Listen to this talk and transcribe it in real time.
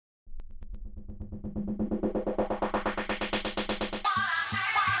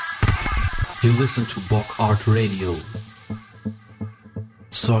You listen to BOCK.Art Radio.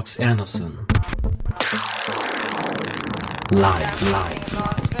 Sorrx Enderson. Live.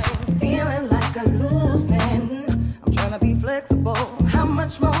 Feeling like a losing. I'm trying to be flexible. How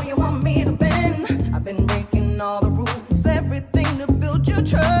much more you want me to bend? I've been breaking all the rules, everything to build your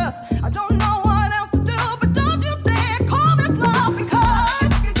trust. I don't know what else to do, but don't you dare call this love, because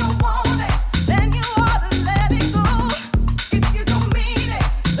if you don't want it, then you ought to let it go. If you don't mean it,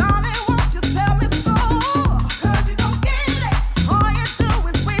 darling, won't you tell me so? Cause you don't get it, all you do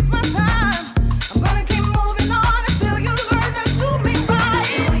is waste my time. I'm gonna keep moving on until you learn to do me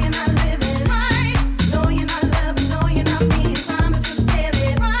right.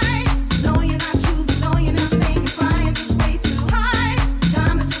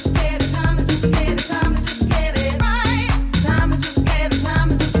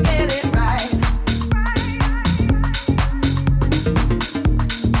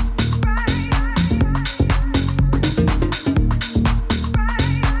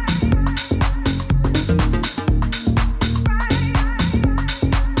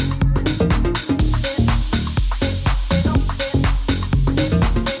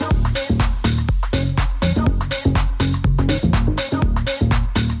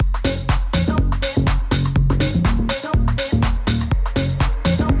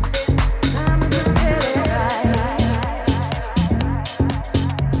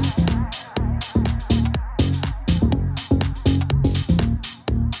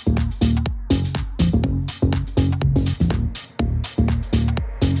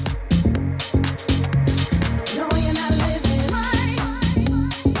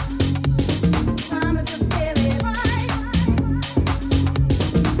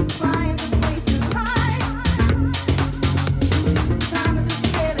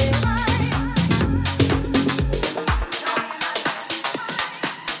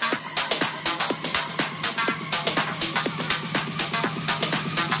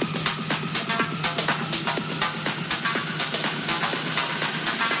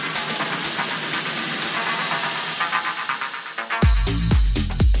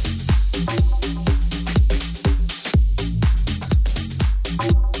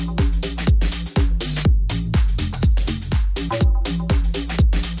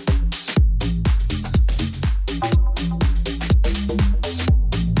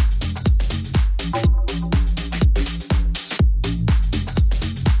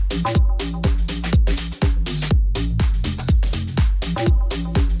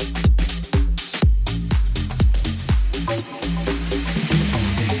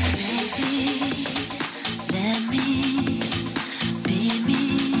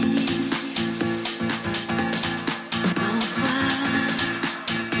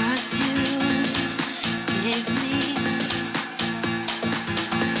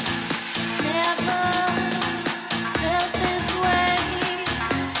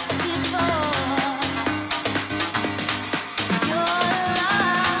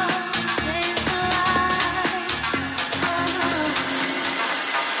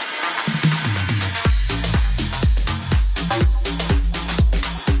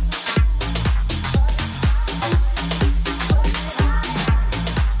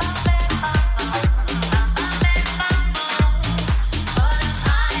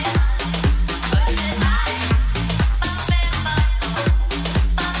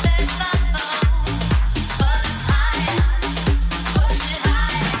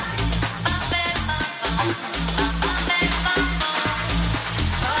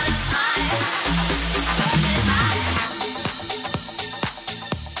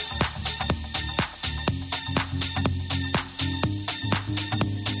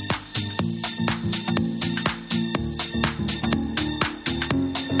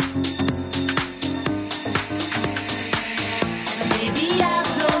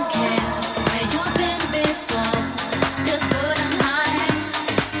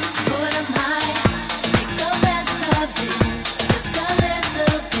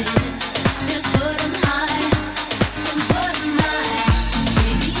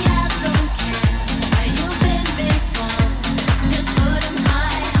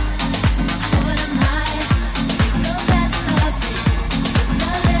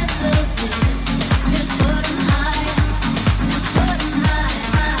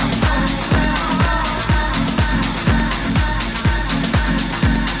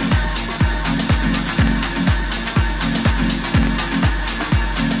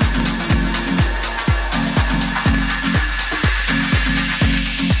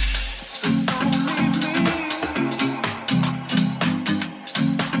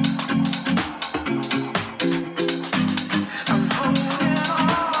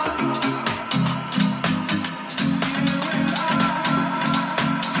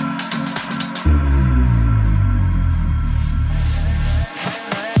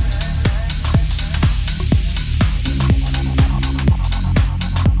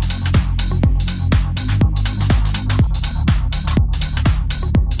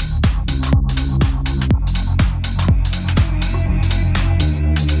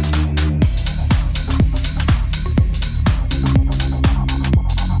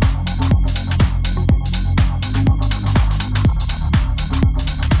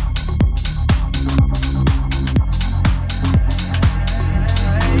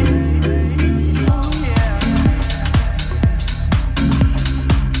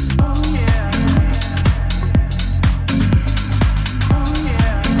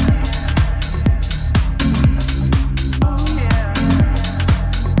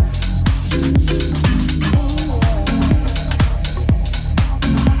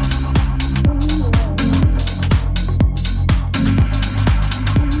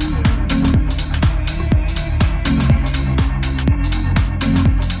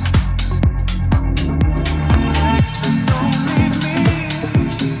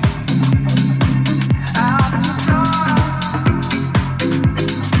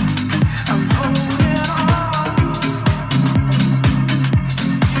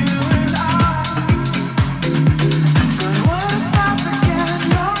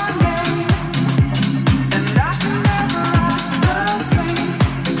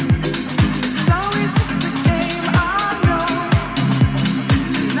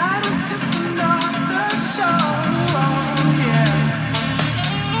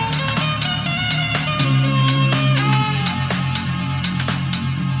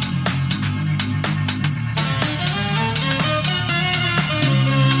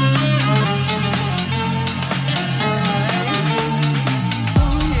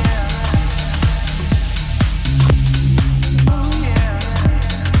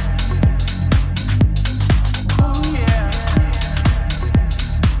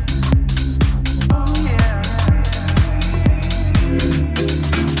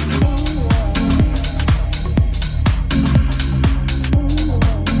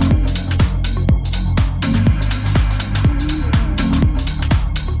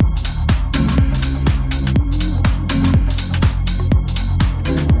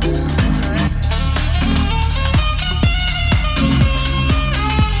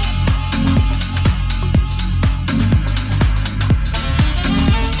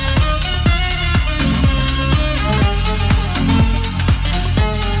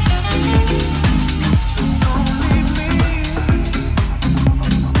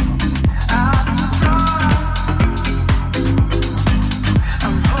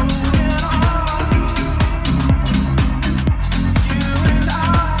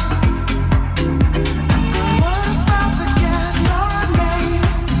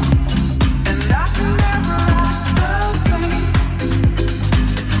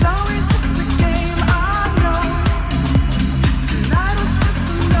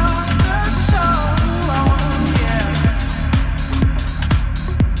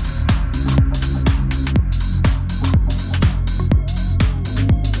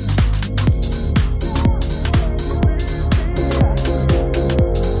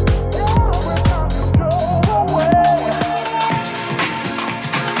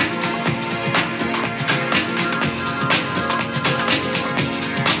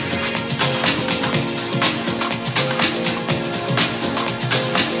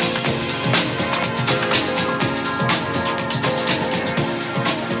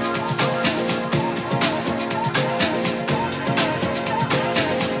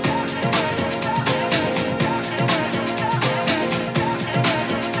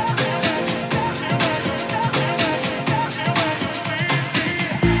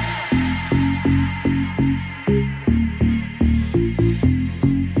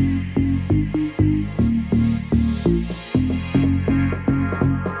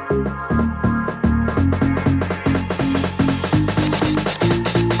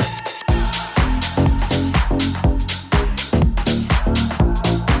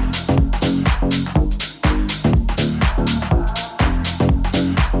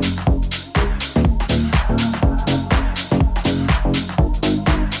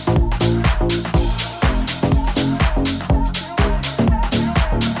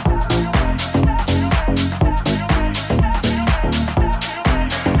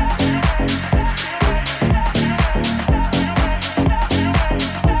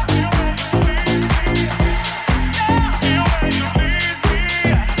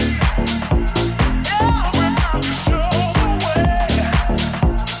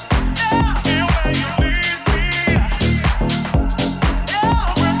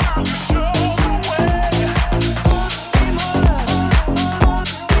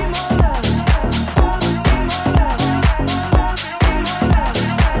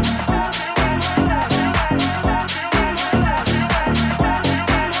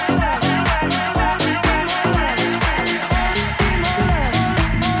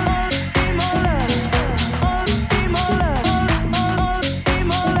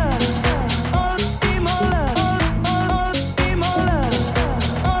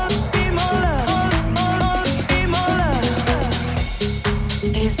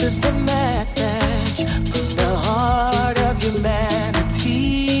 This is a message from the heart of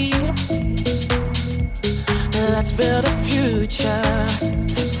humanity. Let's build a future.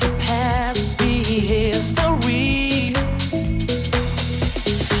 Let the past be history.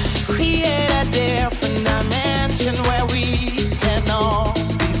 Create a different dimension where we can all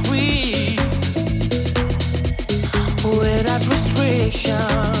be free. Without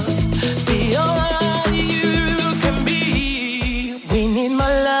restrictions, be all you can be. We need more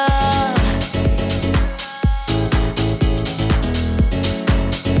love.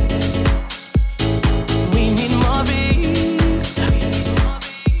 We need more peace.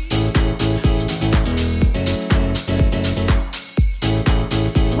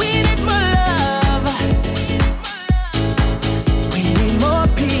 We need more love. We need more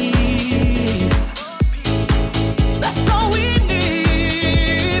peace. That's all we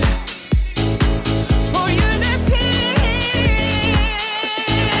need for unity.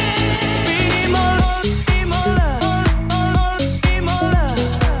 We need more love, need more love, need more love,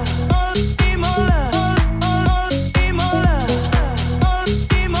 need more love, need more love, need more love,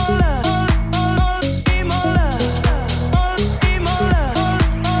 need more love, need more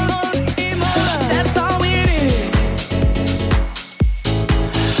love, need more love. That's all we need.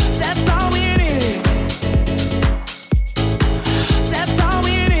 That's all we need. That's all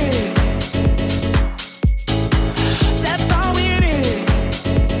we need. That's all we need.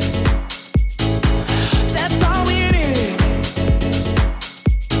 That's all we need.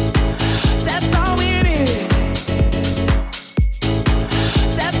 That's all we need.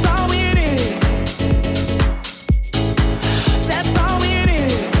 That's all we need. That's all we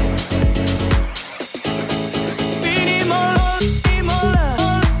need. We need more love, need more love,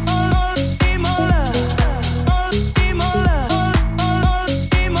 need more love, need more love,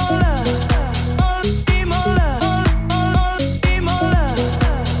 need more love, need more love, need more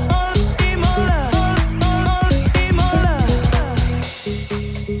love, need more love, need more love.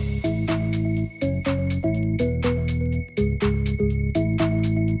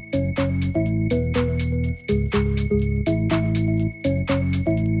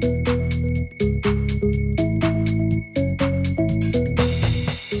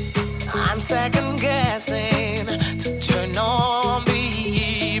 I'm second guessing to turn on the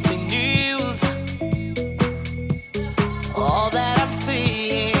evening news. All that I'm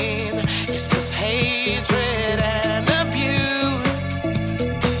seeing is just hatred and abuse.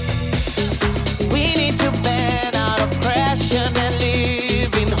 We need to ban out oppression and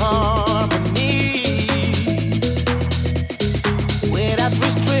live in harmony without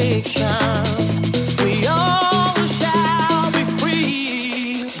restrictions. We all shall be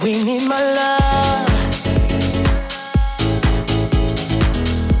free. We need more love.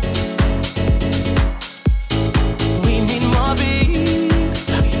 We need more peace.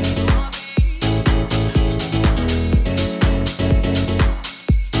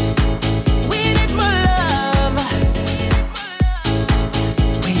 We need more love.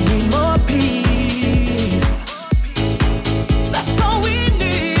 We need more peace. That's all we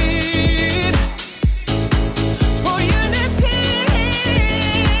need.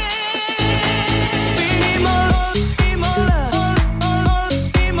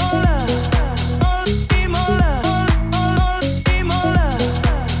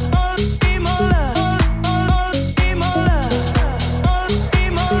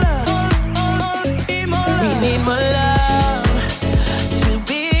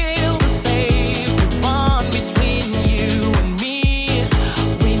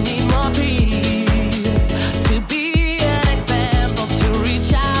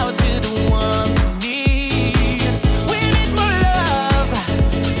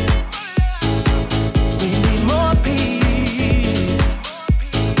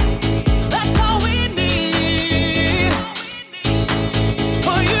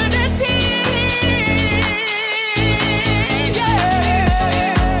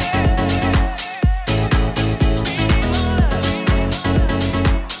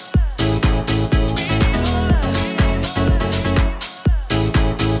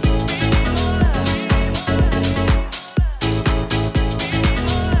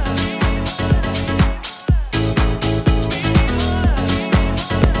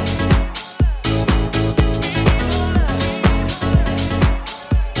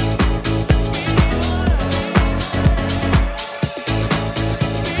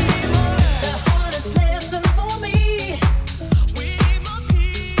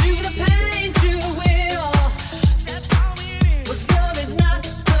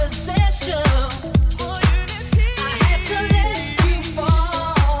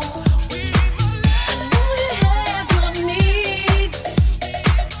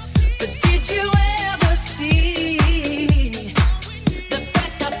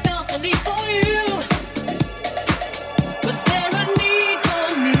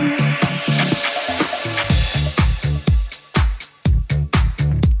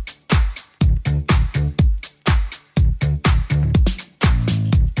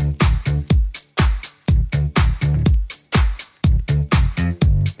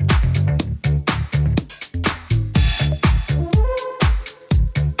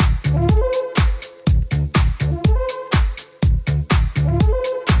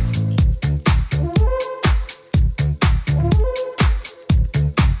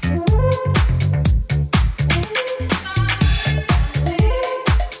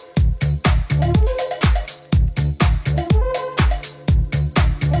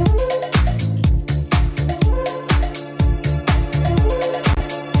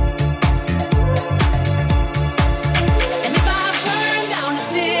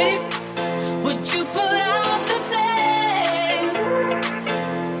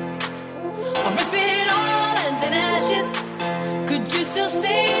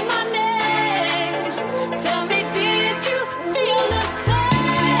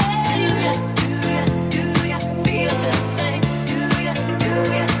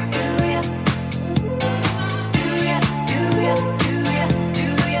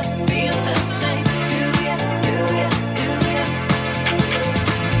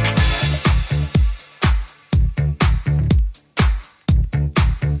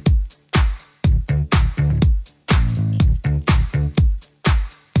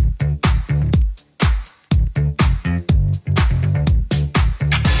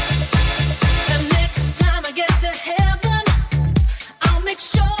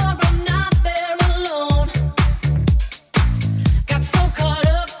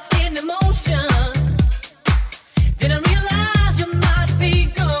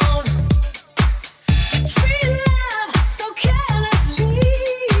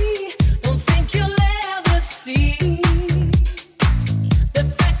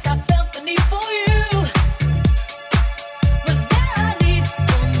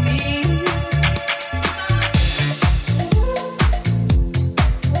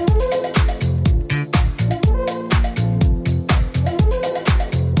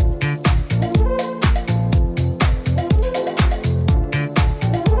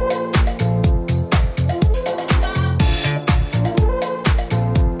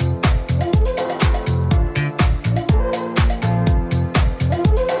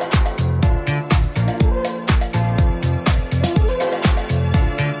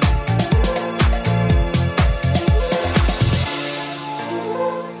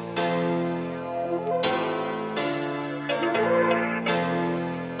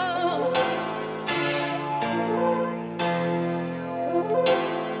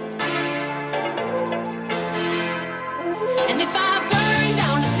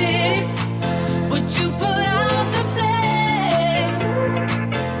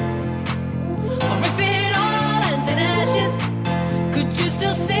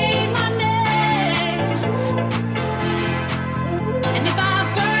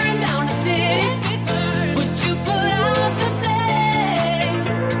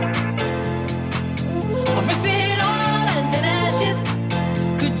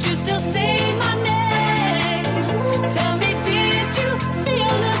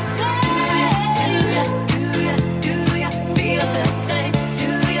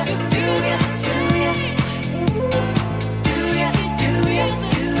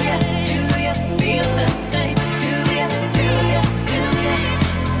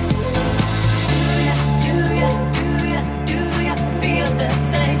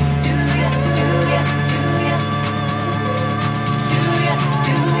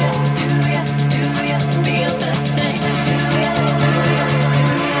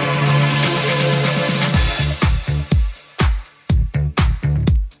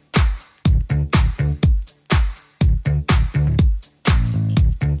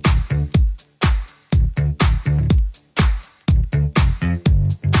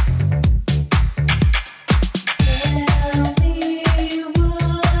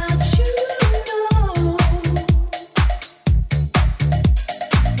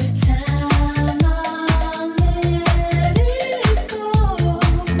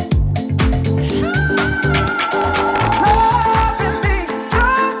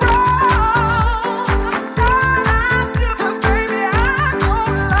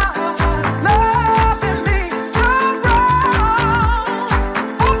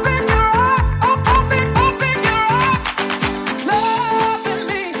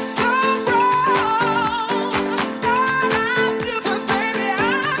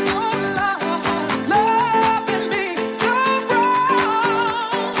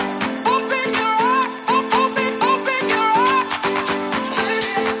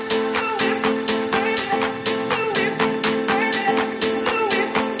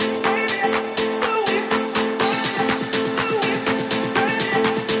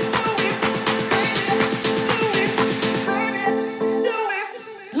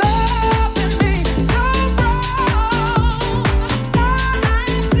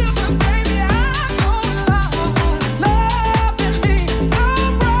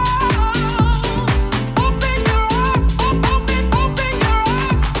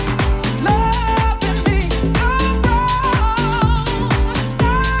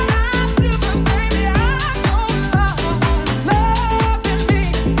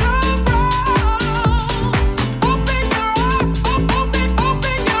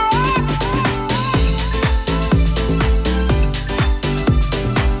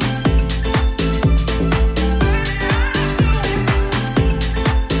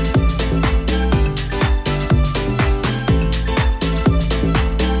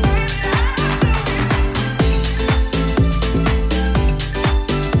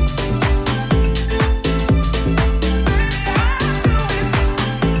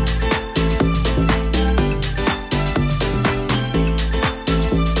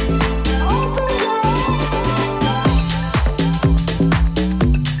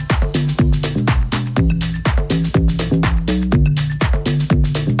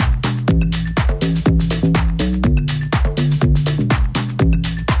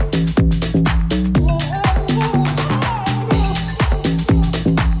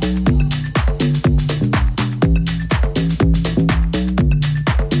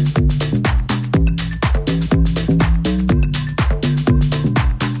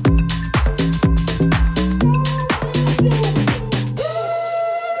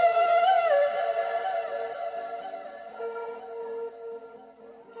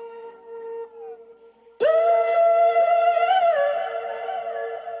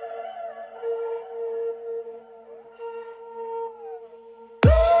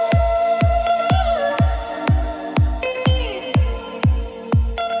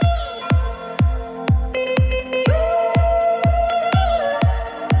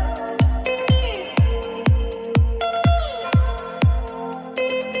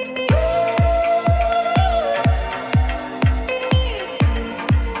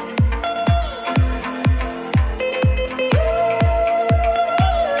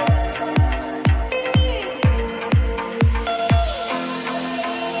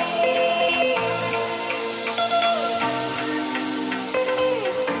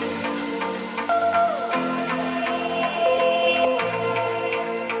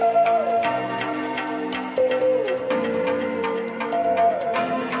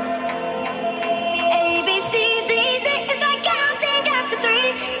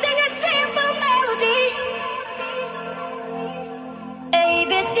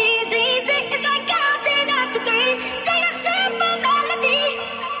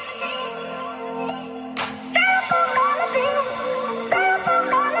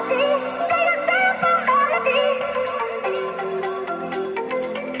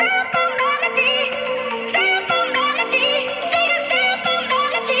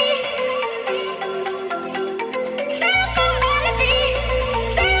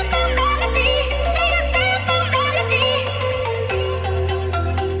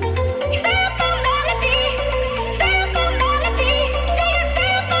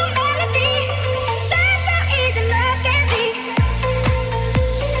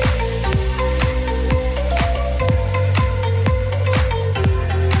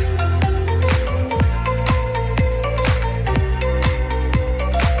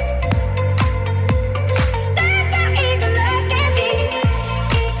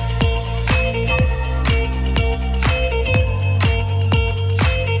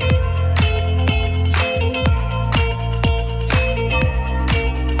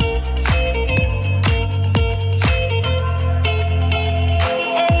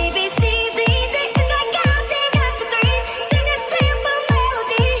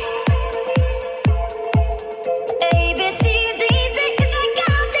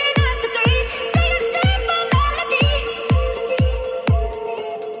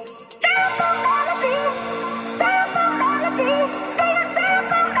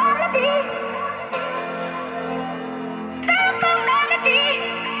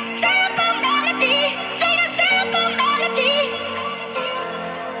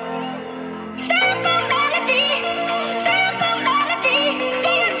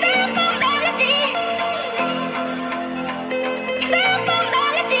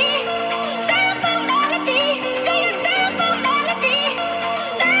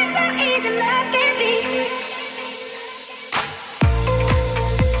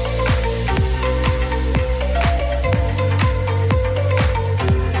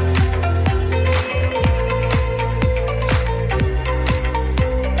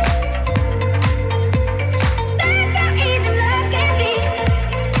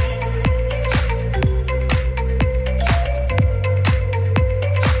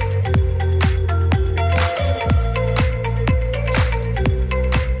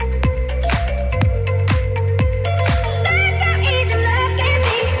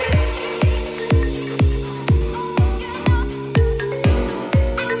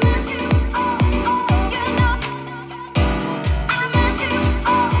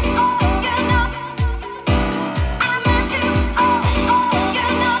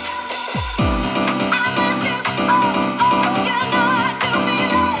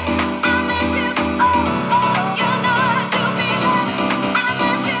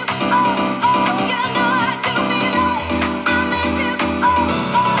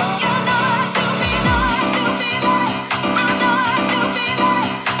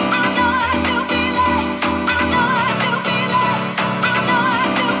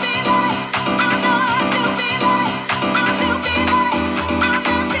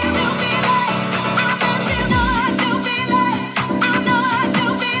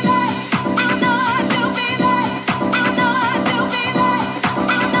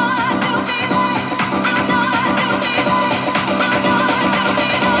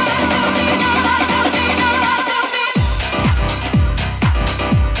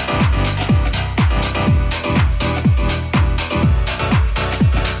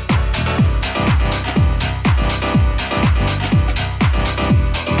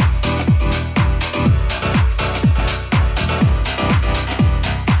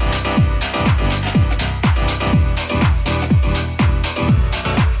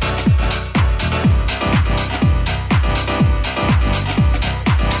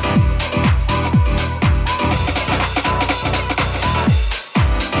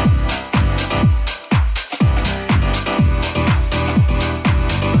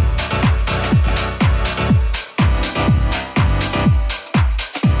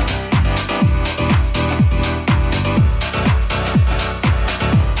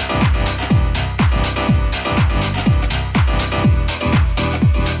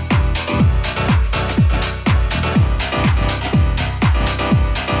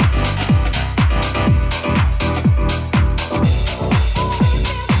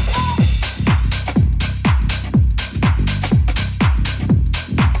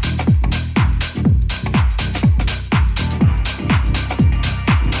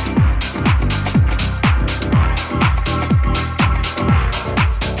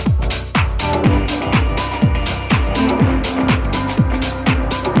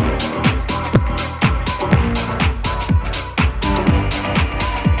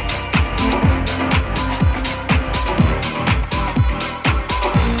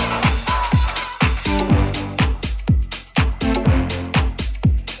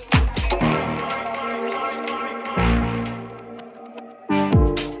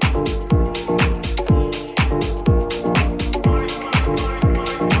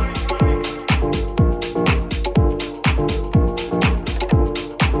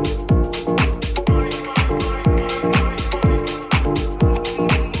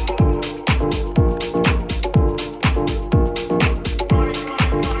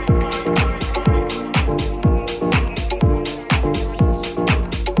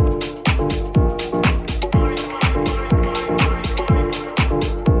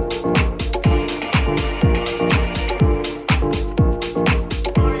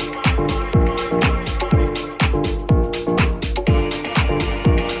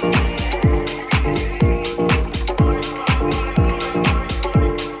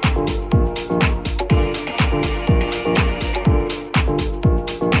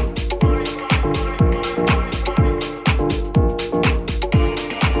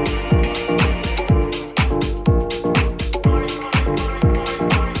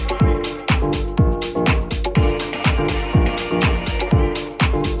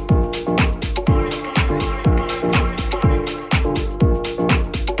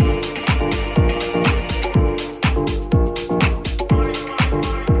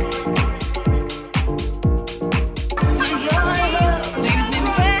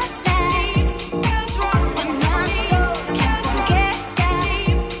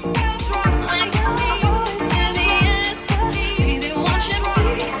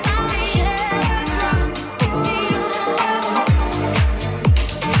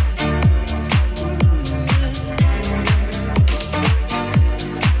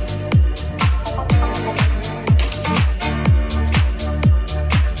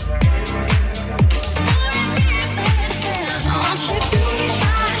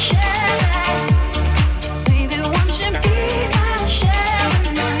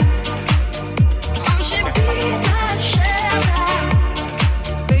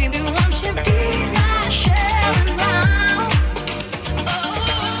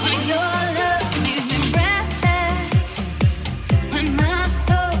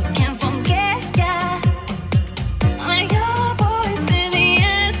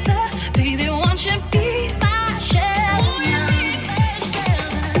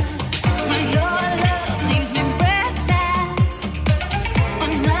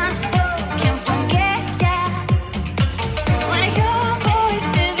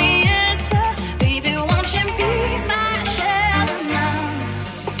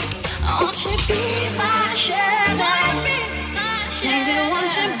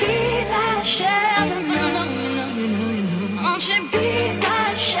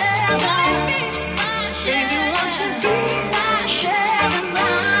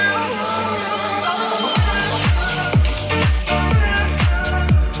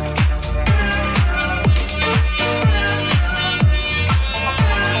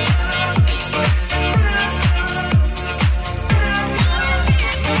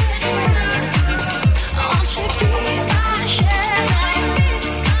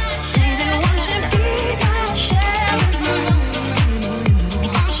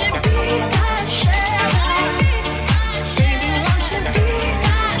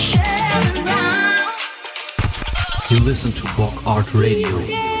 You listen to BOCK.Art Radio.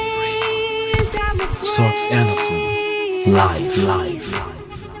 Sorrx Enderson. Live.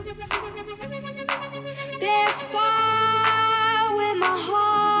 There's far where my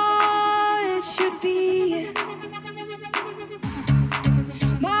heart should be.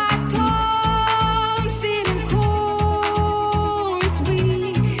 My confident core is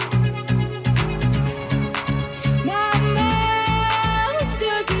weak. My mouth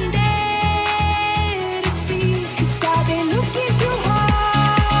doesn't dare to speak. 'Cause I've been looking too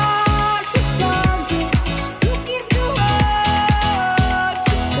hard for something. Looking too hard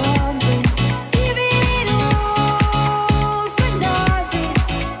for something. Giving it all for nothing.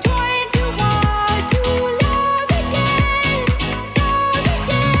 Trying too hard to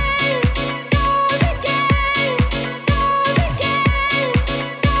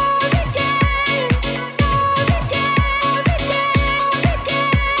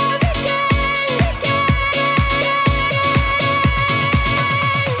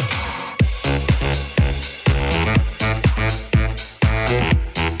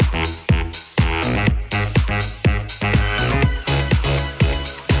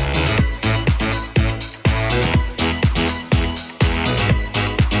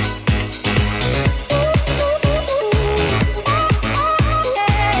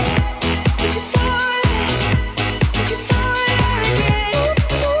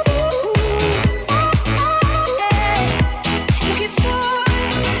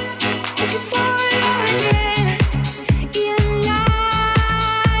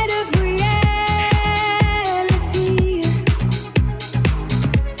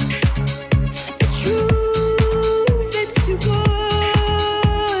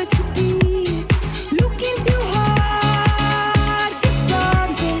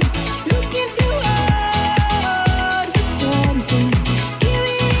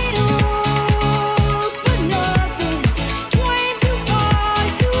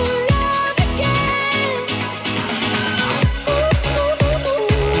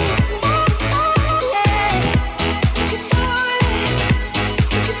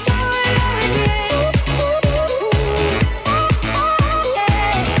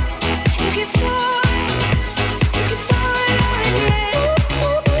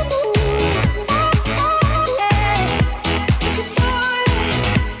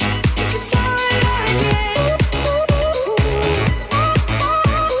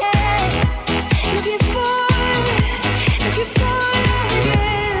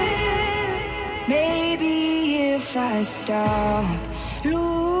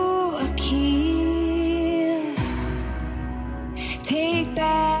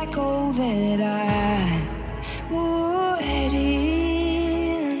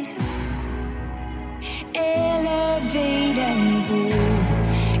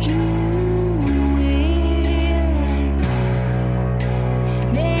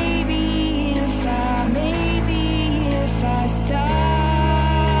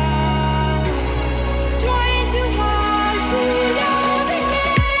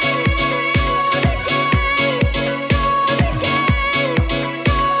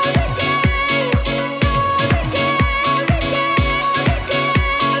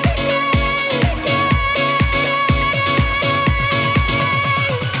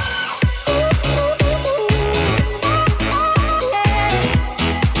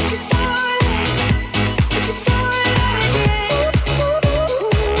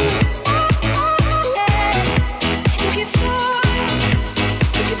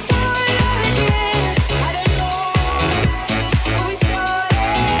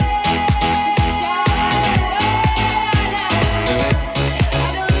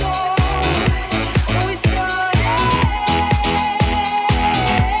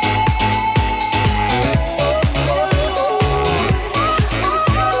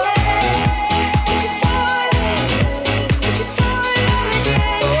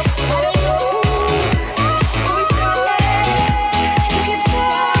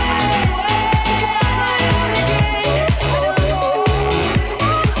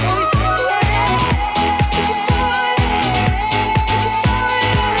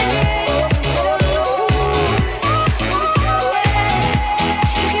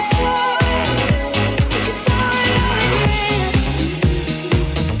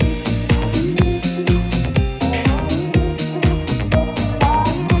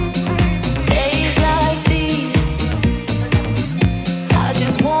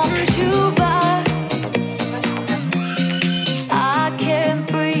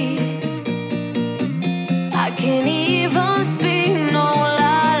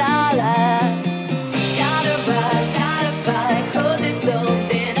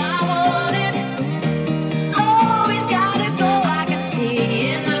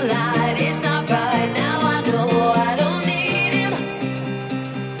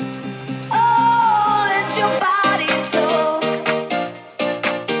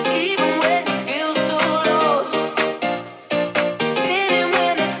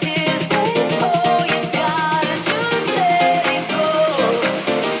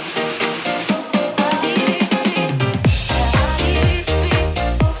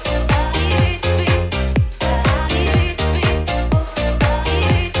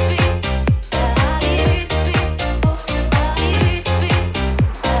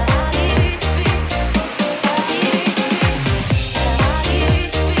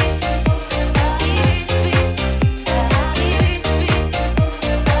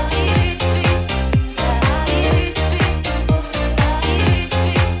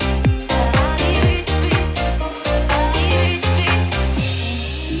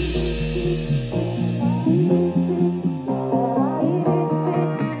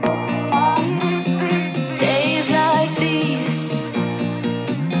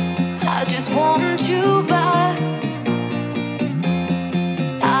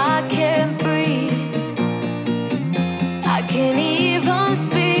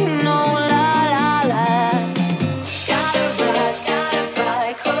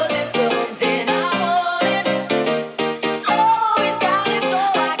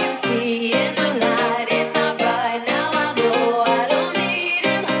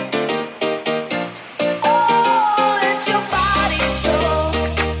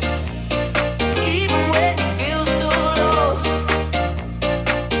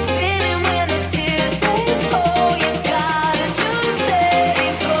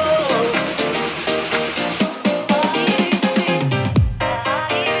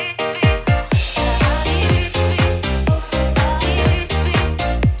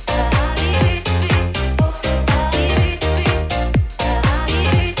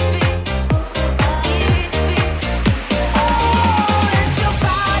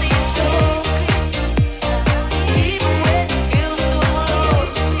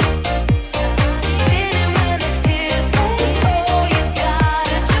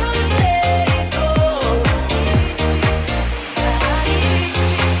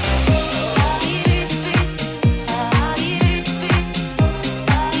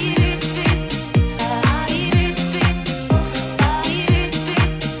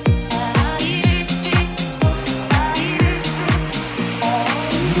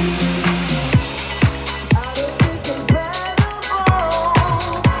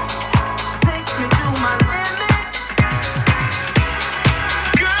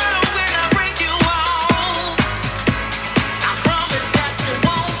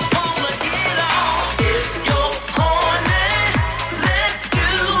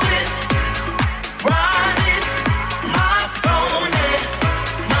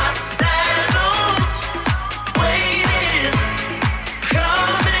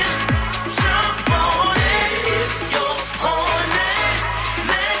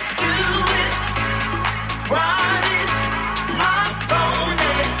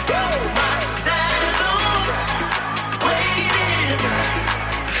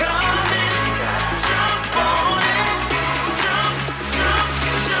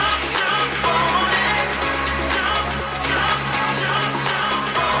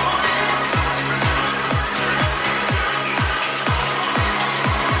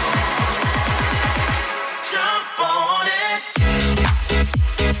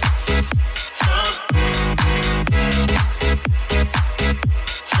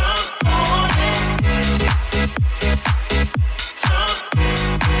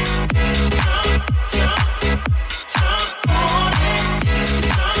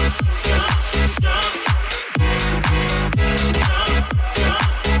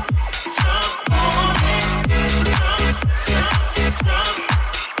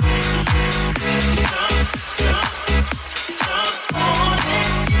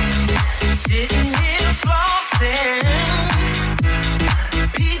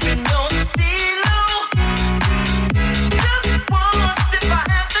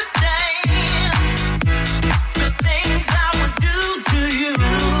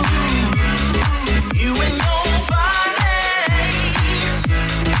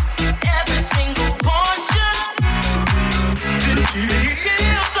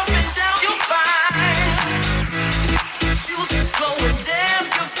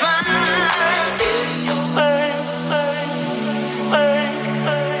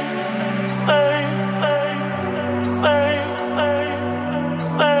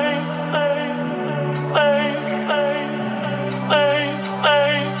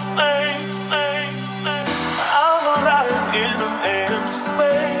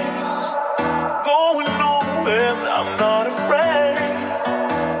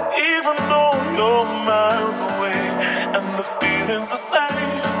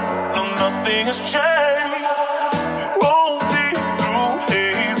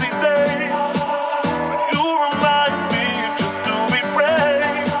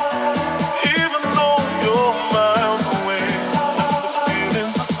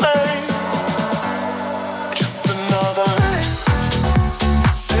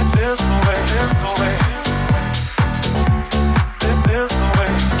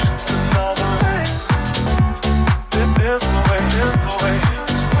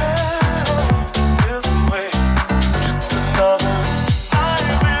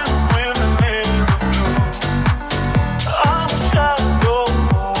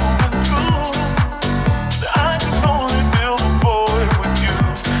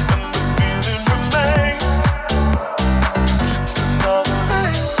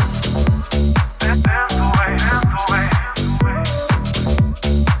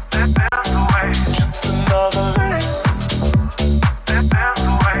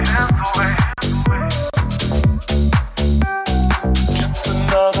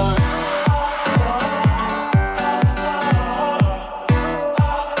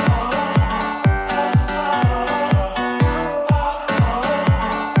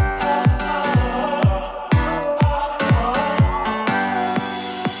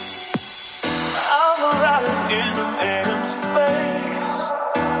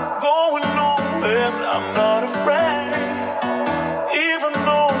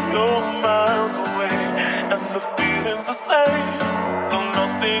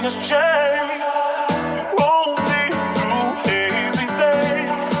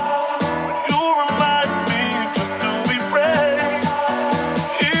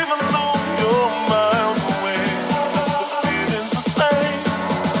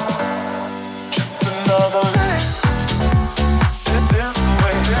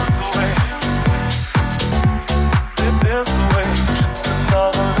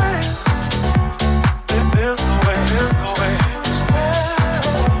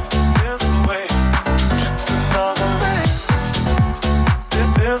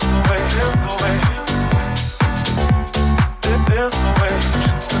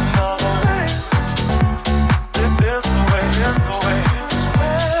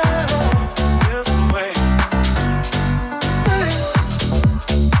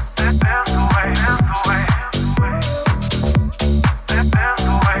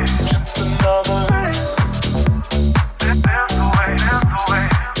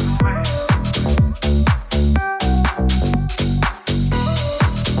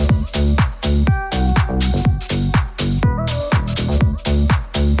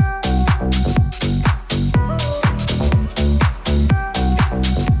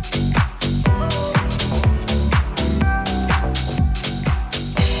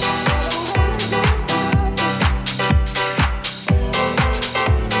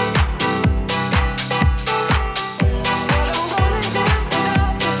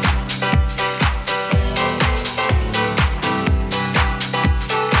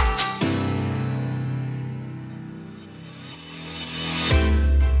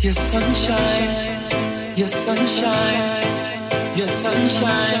Your sunshine, your sunshine, your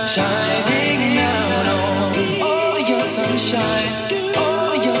sunshine shining down on me. Oh, your sunshine,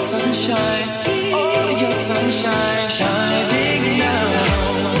 oh, your sunshine, oh, your sunshine shining down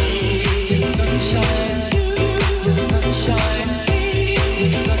on me. Your sunshine, your sunshine, your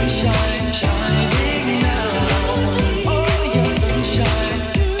sunshine shining down on me. Oh, your sunshine,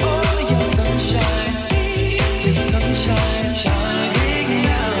 oh, your sunshine, your sunshine shining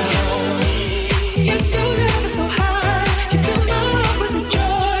down on me. Yes, your love is so high, you fill my heart with the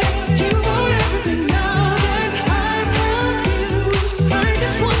joy. You are everything now that I've found you. I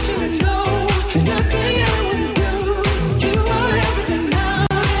just want you to know there's nothing I wouldn't do. You are everything now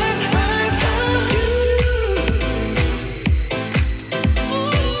that I've found you.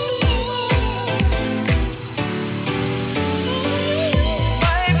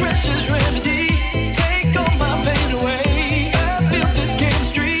 My precious remedy, take all my pain away. I built this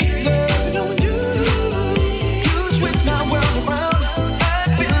chemistry, loving on you. You switch my world around, I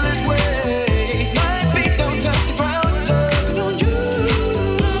feel this way. My feet don't touch the ground, loving on you.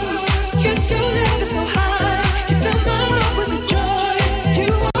 Yes, your love is so high, you fill my heart with the joy. You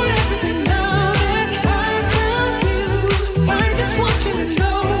are everything now that I've found you. I just want you to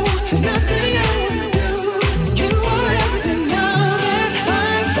know there's nothing I wouldn't do. You are everything now that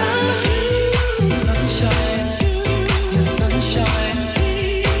I've found you. Sunshine, your sunshine,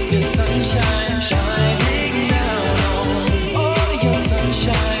 your sunshine shining down on me. Oh, your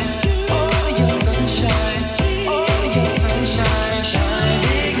sunshine, oh, your sunshine, oh, your sunshine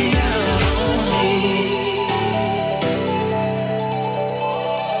shining down on me.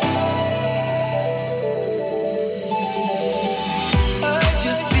 I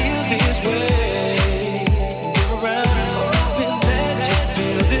just feel this way. You're around, hoping that you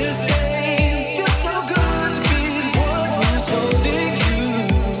feel the same. Feels so good to be the one who's holding you,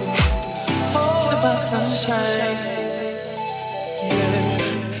 holding my sunshine. Yeah,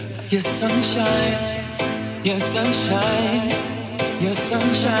 your sunshine, your sunshine, your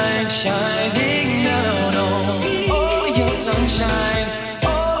sunshine shining down on me. Oh, your sunshine,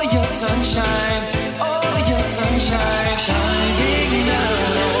 oh, your sunshine, oh, your sunshine shining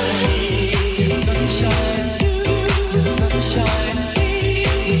down on me. Your sunshine, your sunshine,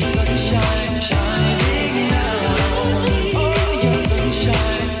 your sunshine shining down on me. Oh, your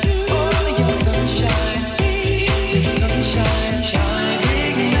sunshine, oh, your sunshine, your sunshine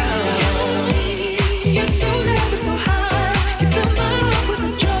shining down on me. Yes, your love is so high, you fill my heart with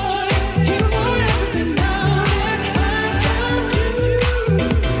the joy. You are everything now that I've found you.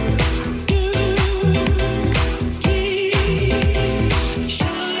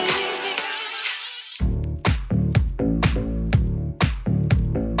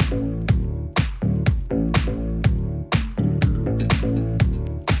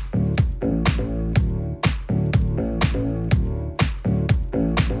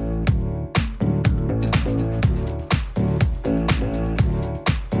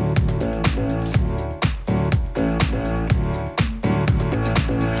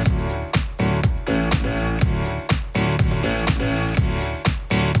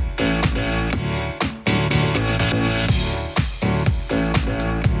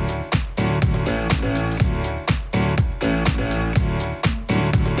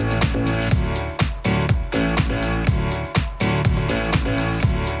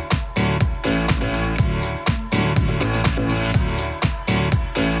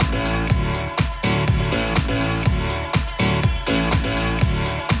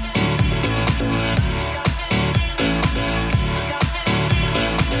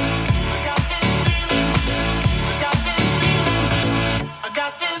 I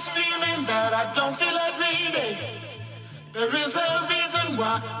got this feeling that I don't feel every day. There is a reason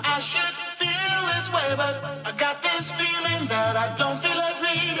why I should feel this way, but I got this feeling that I don't feel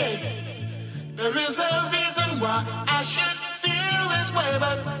every day. There is a reason why I should feel this way,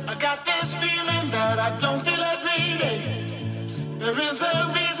 but I got this feeling that I don't feel every day. There is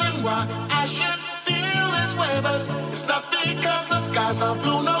a reason why I should feel this way, but it's not because the skies are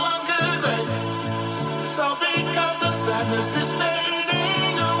blue, no longer gray. It's all because the sadness is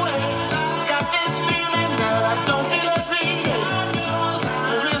fading away. Got this feeling that I don't feel every day.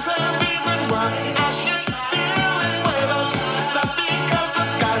 There is a reason why I should feel this way, but it's not because the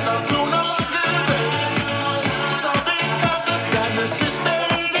skies are blue, no longer gray. It's all because the sadness is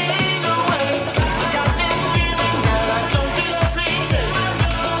fading away. Got this feeling that I don't feel every day.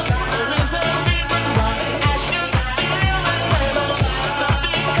 There is a reason why I should feel this way, but it's not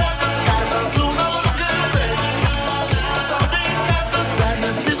because the skies are blue, no longer gray. It's all because the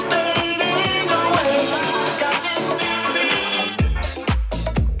sadness is fading away. Got this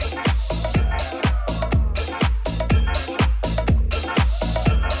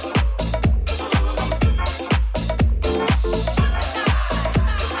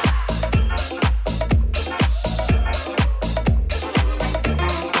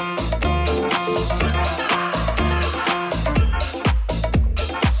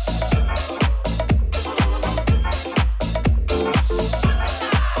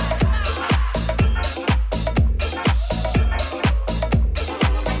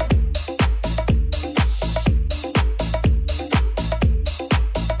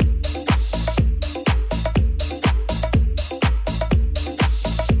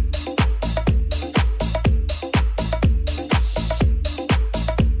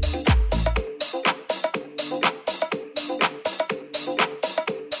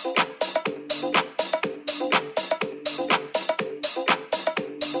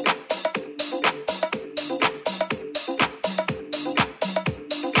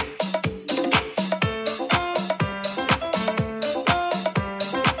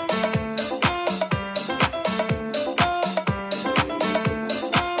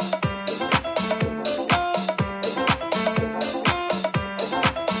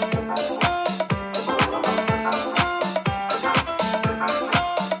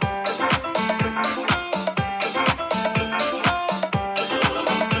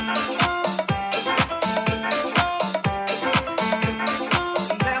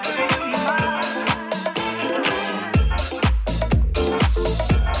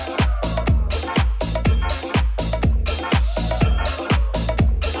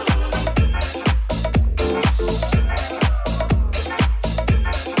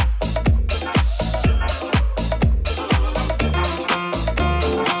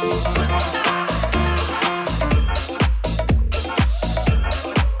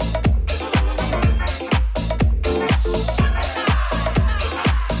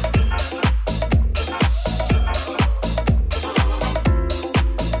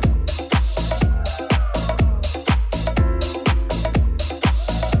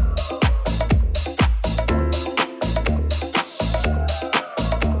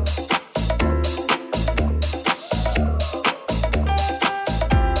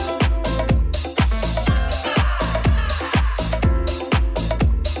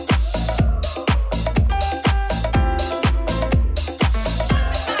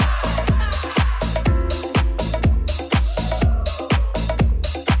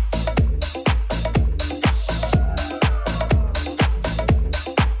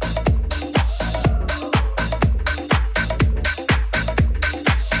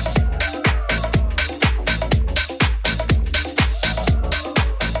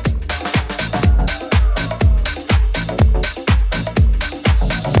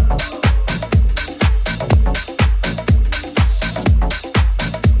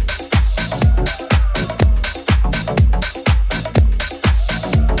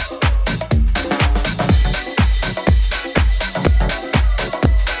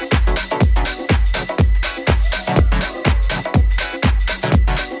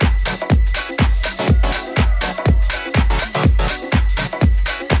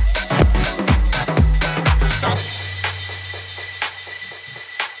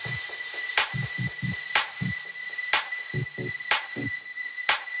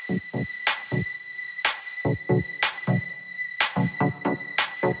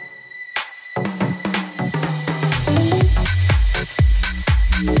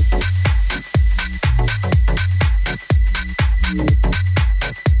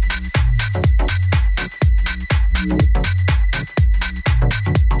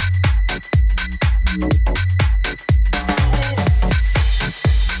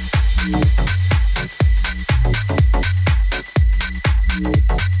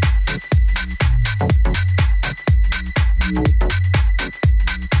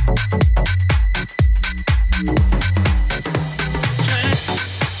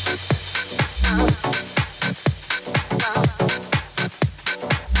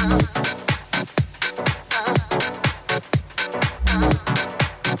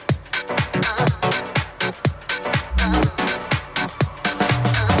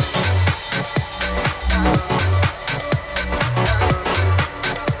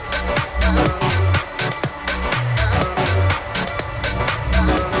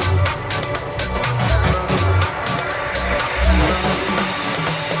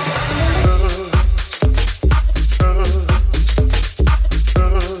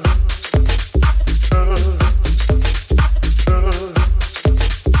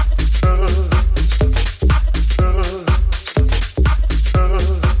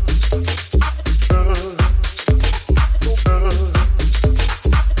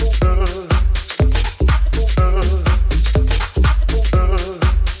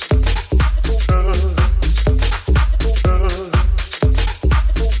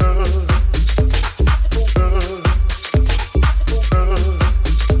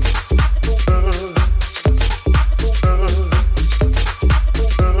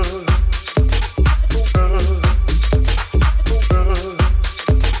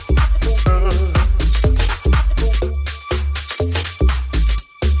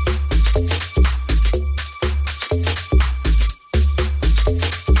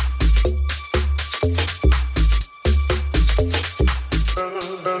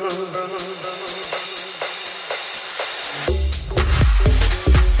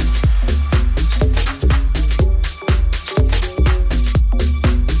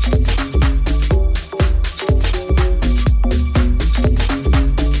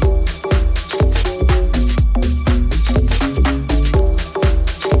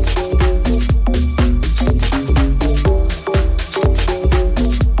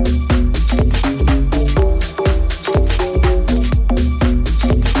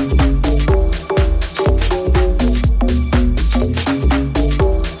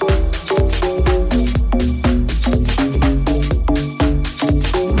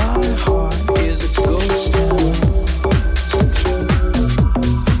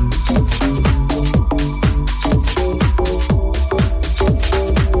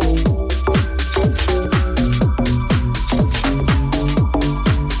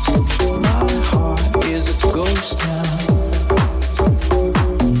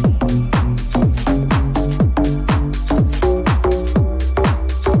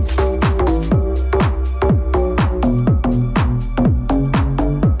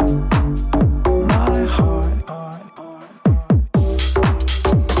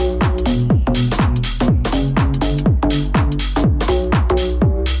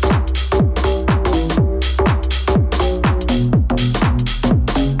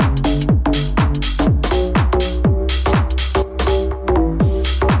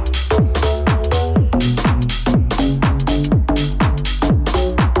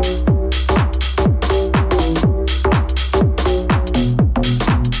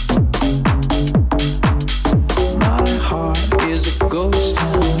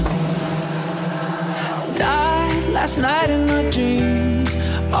Last night in my dreams,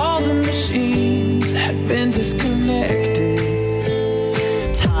 all the machines had been disconnected.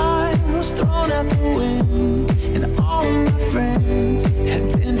 Time was thrown out the wind, and all of my friends had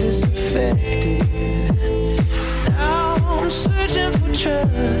been disaffected. Now I'm searching for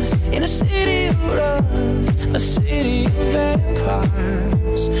trust in a city of rust, a city of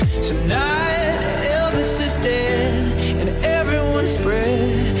vampires. Tonight Elvis is dead, and everyone's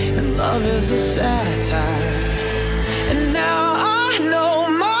spread, and love is a satire. And now I know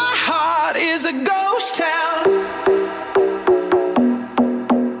my heart is a ghost town.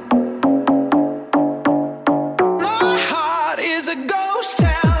 My heart is a ghost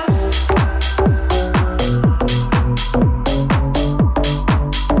town.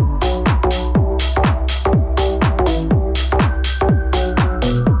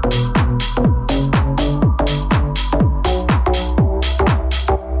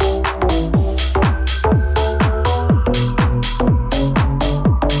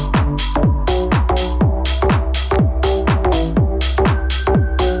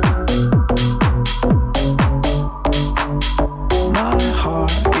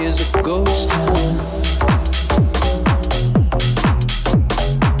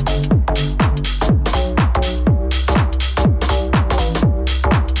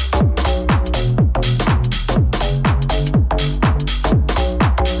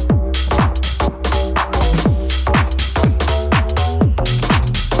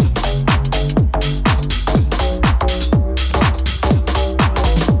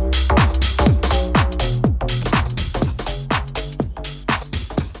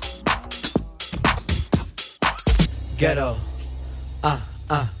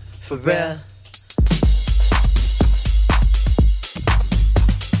 for real.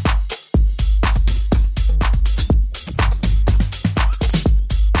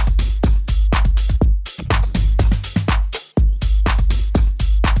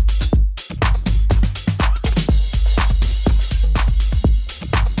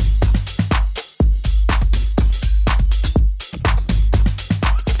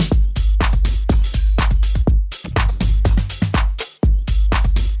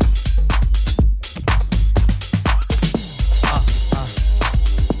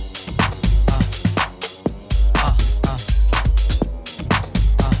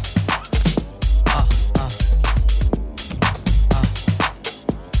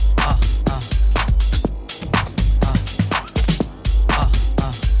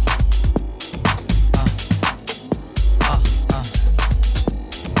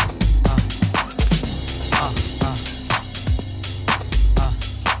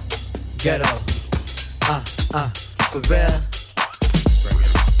 Ghetto, for real.